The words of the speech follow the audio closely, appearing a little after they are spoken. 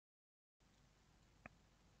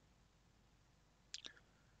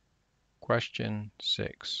Question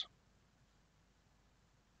 6.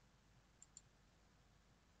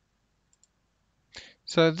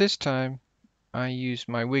 So this time I used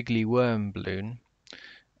my wiggly worm balloon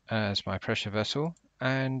as my pressure vessel,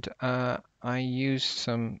 and I used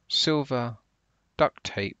some silver duct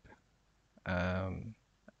tape and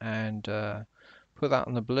put that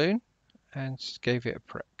on the balloon and gave it a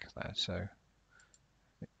prick there. So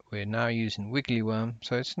we're now using wiggly worm,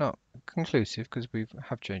 so it's not conclusive because we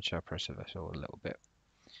have changed our pressure vessel a little bit.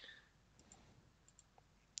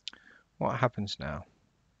 What happens now?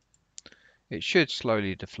 It should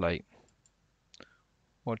slowly deflate.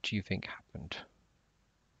 What do you think happened?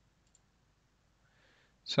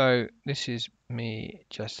 So this is me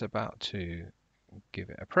just about to give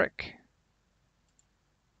it a prick,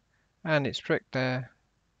 and it's pricked there,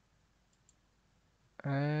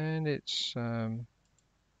 and it's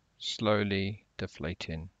slowly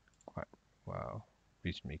deflating quite well,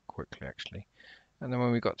 reasonably quickly actually. And then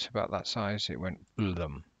when we got to about that size, it went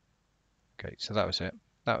blum. Okay, so that was it.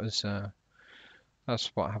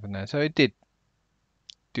 That's what happened there. So it did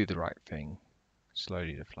do the right thing,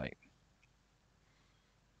 slowly deflate.